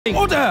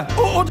Order!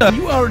 Order!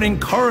 You are an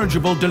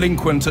incorrigible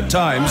delinquent at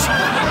times.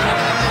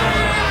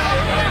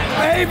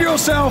 Behave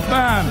yourself,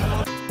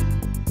 man!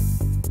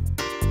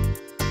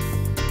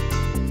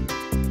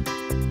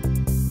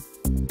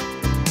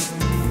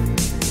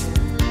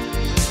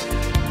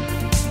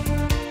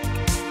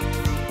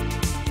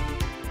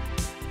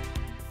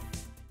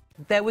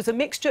 There was a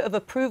mixture of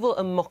approval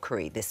and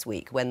mockery this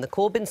week when the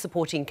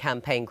Corbyn-supporting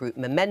campaign group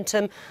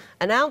Momentum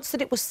announced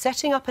that it was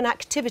setting up an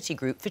activity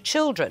group for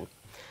children,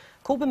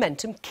 called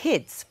Momentum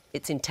Kids.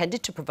 It's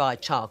intended to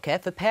provide childcare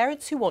for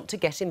parents who want to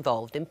get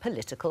involved in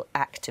political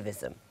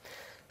activism.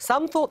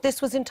 Some thought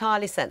this was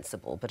entirely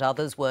sensible, but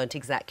others weren't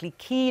exactly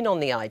keen on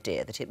the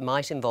idea that it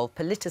might involve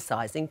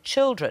politicising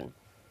children.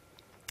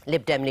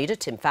 Lib Dem leader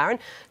Tim Farron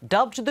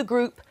dubbed the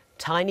group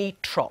Tiny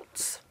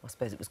Trots. I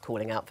suppose it was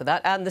calling out for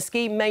that. And the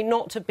scheme may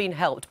not have been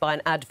helped by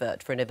an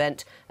advert for an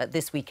event at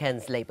this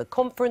weekend's Labour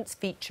conference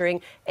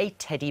featuring a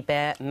teddy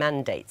bear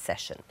mandate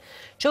session.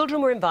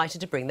 Children were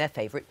invited to bring their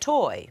favourite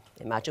toy.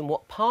 Imagine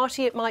what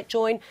party it might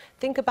join.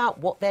 Think about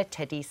what their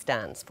teddy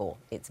stands for,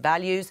 its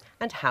values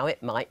and how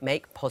it might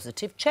make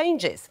positive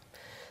changes.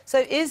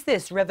 So is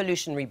this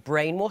revolutionary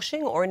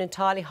brainwashing or an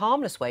entirely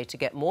harmless way to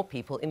get more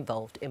people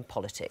involved in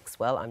politics?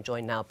 Well, I'm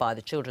joined now by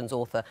the children's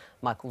author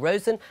Michael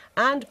Rosen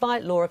and by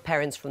Laura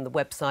Perrins from the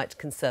website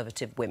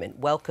Conservative Women.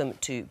 Welcome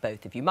to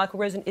both of you. Michael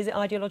Rosen, is it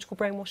ideological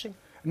brainwashing?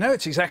 No,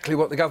 it's exactly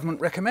what the government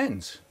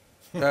recommends.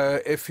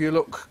 If you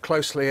look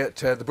closely at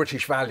the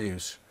British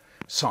Values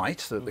site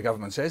that the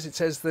government says, it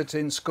says that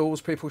in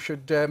schools people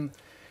should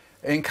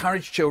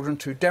encourage children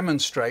to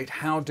demonstrate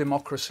how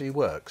democracy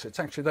works.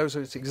 It's actually, those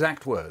are its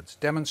exact words,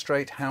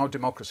 demonstrate how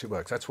democracy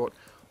works. That's what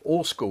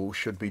all schools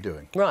should be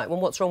doing. Right, well,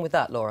 what's wrong with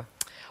that, Laura?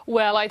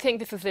 Well, I think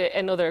this is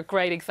another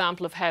great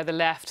example of how the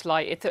left,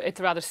 it's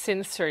a rather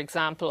sinister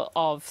example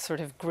of sort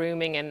of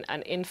grooming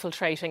and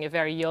infiltrating a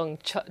very young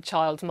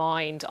child's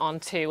mind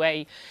onto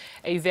a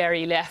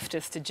very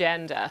leftist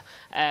agenda.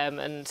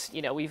 And,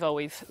 you know,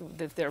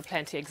 there are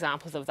plenty of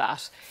examples of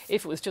that.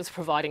 If it was just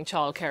providing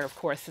childcare, of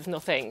course, there's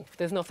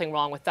nothing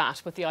wrong with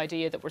that. But the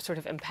idea that we're sort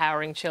of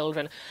empowering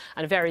children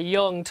and very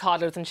young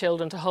toddlers and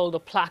children to hold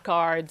up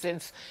placards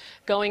is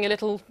going a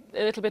little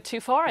bit too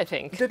far, I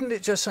think. Didn't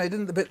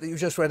the bit that you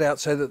just read out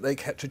say that they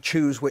had to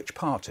choose which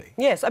party?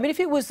 Yes, I mean, if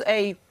it was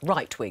a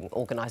right-wing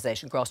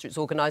organisation, grassroots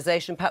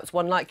organisation, perhaps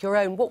one like your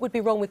own, what would be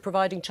wrong with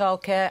providing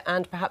childcare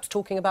and perhaps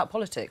talking about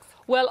politics?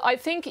 Well, I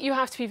think you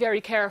have to be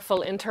very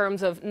careful in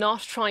terms of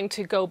not trying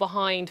to go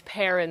behind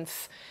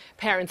parents'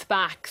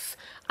 backs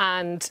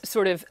and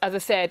sort of, as I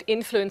said,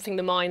 influencing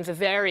the minds of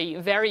very,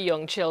 very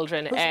young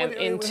children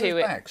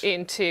into...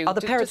 Are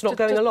the parents not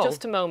going along?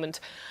 Just a moment.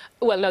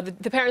 Well, no,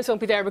 the parents won't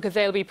be there because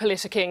they'll be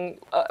politicking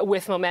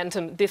with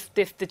Momentum.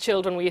 The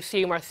children, we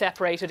assume, are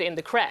separated in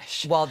the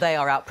creche. While they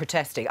are out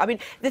protesting. I mean,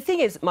 the thing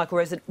is, Michael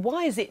Rosen,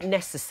 why is it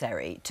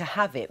necessary to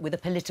have it with a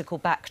political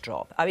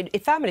backdrop? I mean,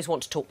 if families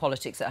want to talk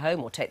politics at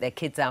home or take their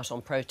kids out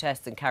on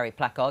protests and carry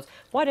placards,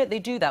 why don't they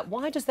do that?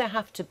 Why does there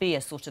have to be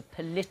a sort of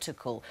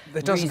political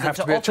reason to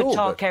offer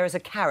childcare as a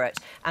carrot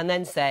and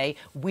then say,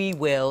 we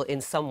will, in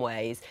some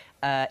ways,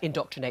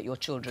 indoctrinate your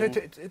children?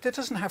 There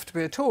doesn't have to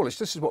be at all.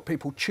 This is what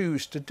people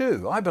choose to do.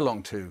 I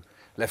belong to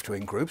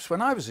left-wing groups.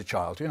 When I was a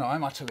child, you know,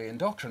 I'm utterly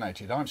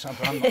indoctrinated. I'm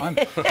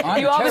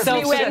you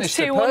obviously went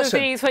to one of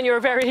these when you were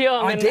very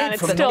young. I did,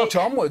 from March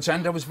onwards,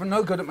 and I was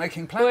no good at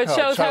making placards.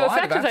 Well, it shows how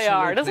effective they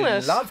are, doesn't it?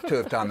 I'd love to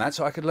have done that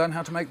so I could learn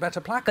how to make better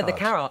placards. But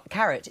the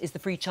carrot is the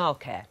free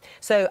childcare.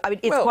 So, I mean,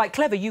 it's quite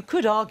clever. You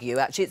could argue,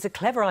 actually, it's a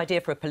clever idea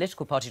for a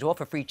political party to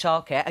offer free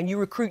childcare, and you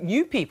recruit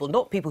new people,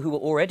 not people who are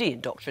already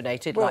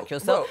indoctrinated like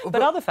yourself,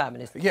 but other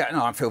families. Yeah,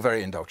 no, I feel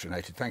very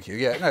indoctrinated, thank you.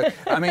 Yeah,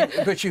 no, I mean,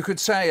 but you could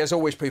say, as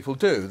always people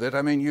do, that,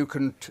 I mean, you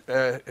can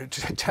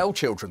tell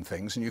children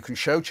things and you can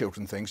show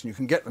children things and you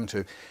can get them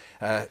to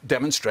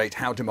demonstrate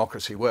how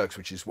democracy works,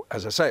 which is,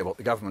 as I say, what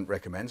the government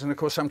recommends. And, of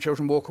course, some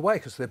children walk away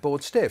because they're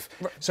bored stiff.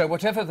 Right. So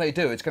whatever they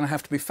do, it's going to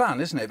have to be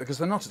fun, isn't it? Because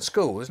they're not at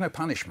school. There's no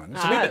punishment.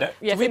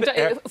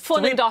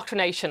 Fun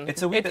indoctrination.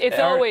 It's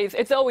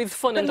always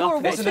fun indoctrination. Laura,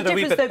 what's the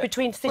difference, though,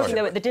 between sitting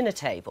there at the dinner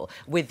table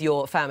with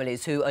your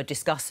families who are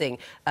discussing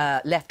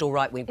left or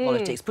right-wing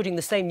politics, putting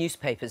the same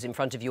newspapers in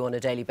front of you on a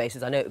daily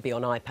basis? I know it would be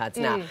on iPads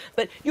now.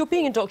 But you're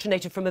being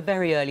indoctrinated from a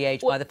very early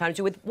age by the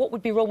families. What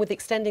would be wrong with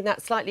extending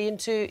that slightly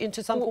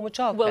into some form of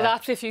childcare? Well,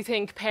 that's if you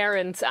think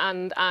parents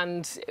and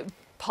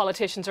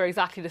politicians are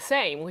exactly the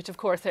same, which of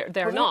course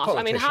they're not.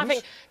 I mean, I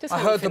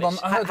heard them on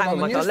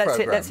the news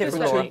programme. Let's hear from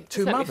Laura.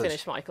 Let me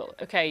finish, Michael.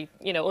 OK,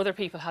 you know, other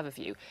people have a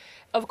view.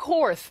 Of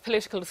course,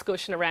 political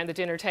discussion around the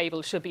dinner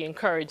table should be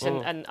encouraged,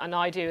 and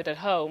I do it at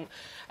home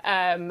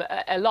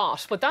a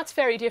lot. But that's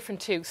very different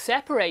to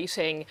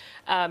separating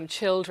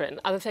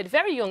children, as I said,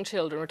 very young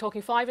children, we're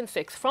talking 5 and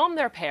 6, from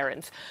their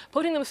parents,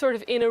 putting them sort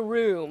of in a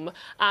room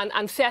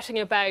and setting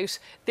about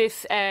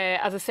this,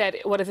 as I said,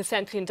 what is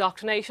essentially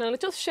indoctrination. And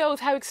it just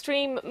shows how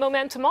extreme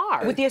momentum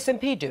are. Would the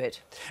SNP do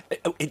it?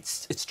 It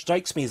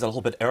strikes me as a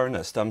little bit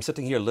earnest. I'm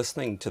sitting here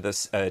listening to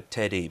this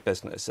Teddy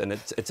business, and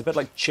it's a bit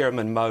like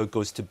Chairman Mao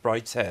goes to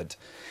Brideshead,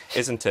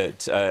 isn't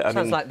it?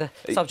 Sounds like the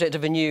subject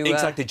of a new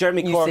exactly.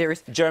 new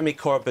series. Jeremy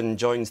Corbyn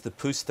joins the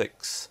Poo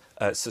Sticks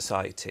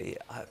Society.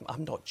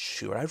 I'm not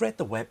sure. I read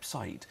the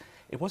website.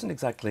 It wasn't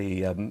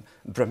exactly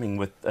brimming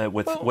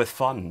with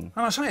fun.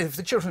 And I say, if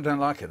the children don't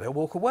like it, they'll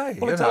walk away.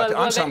 Well,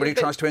 I'm somebody who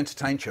tries to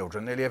entertain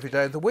children nearly every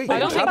day of the week. I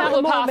don't think that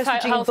will moral pass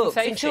messaging in health and books,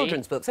 in safety.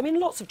 children's books. I mean,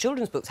 lots of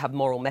children's books have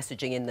moral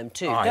messaging in them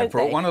too, I don't have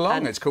brought they? one along.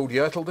 And It's called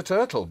Yertle the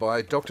Turtle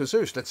by Dr.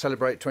 Seuss. Let's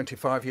celebrate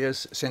 25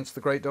 years since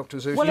the great Dr.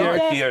 Seuss.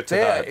 Well, Here to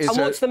that. is and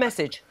what's the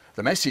message?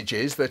 The message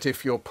is that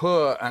if you're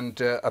poor and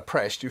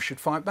oppressed, you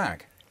should fight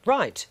back.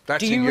 Right.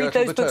 That's Do you in read Yertle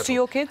those the books to Turtle.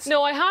 your kids?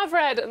 No, I have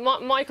read,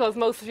 Michael, as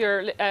most of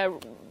your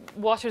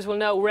watchers will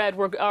know, wrote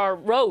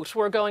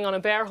We're Going on a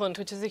Bear Hunt,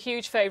 which is a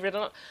huge favourite.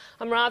 And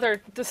I'm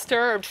rather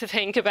disturbed to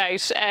think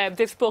about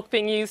this book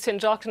being used to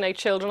indoctrinate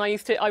children. I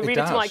read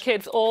it to my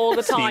kids all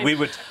the time. See, we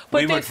would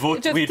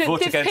vote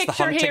against the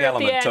hunting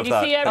element of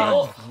that. You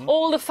see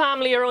all the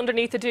family are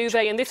underneath the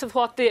duvet, and this is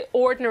what the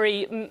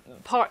ordinary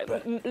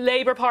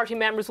Labour Party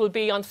members will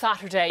be on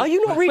Saturday. Are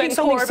you not reading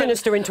something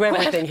sinister into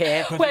everything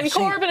here? When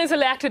Corbyn is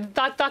elected,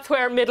 that's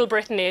where Middle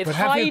Britain is,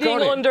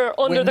 hiding under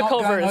the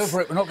covers.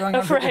 We're not going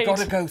over it. We've got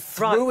to go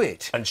through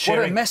it. And what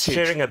a message.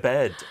 sharing a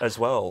bed as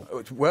well.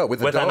 Well,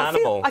 with an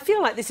animal. I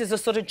feel like this is a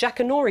sort of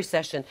Jackanory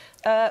session.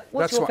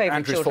 What's your favourite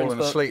Andrew's children's fallen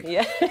book? asleep.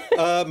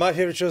 Yeah. My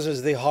favourite show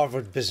is the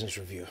Harvard Business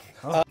Review.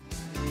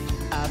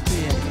 I've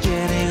been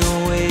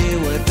getting away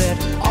with it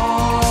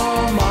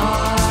all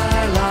my